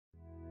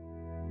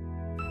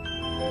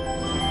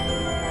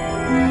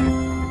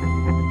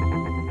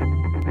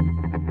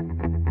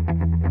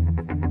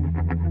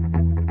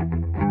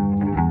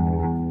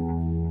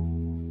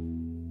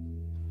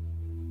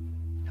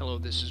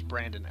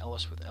Brandon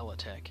Ellis with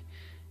elliTek,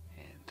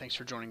 and thanks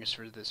for joining us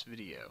for this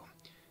video.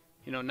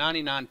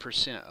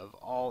 99% of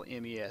all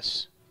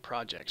MES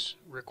projects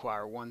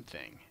require one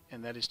thing,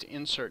 and that is to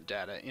insert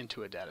data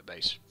into a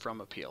database from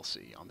a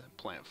PLC on the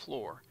plant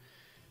floor.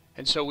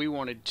 And so we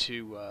wanted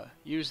to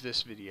use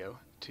this video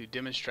to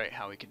demonstrate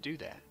how we could do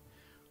that,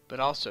 but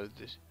also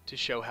to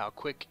show how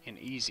quick and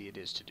easy it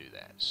is to do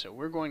that. So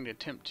we're going to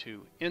attempt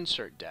to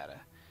insert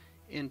data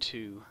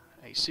into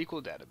a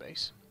SQL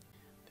database.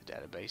 The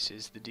database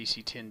is the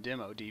DC10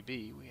 demo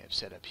DB we have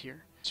set up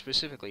here,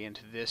 specifically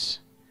into this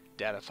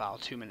data file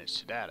 2 minutes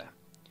to data.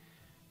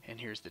 And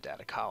here's the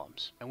data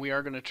columns. And we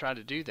are going to try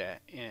to do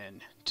that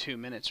in 2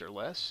 minutes or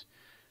less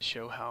to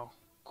show how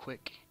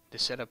quick the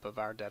setup of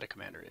our data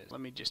commander is. Let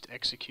me just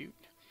execute,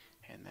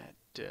 and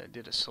that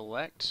did a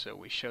select, so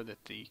we show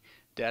that the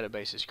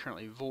database is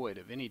currently void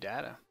of any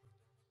data.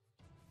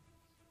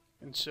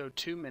 And so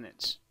 2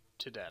 minutes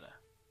to data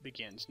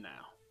begins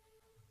now.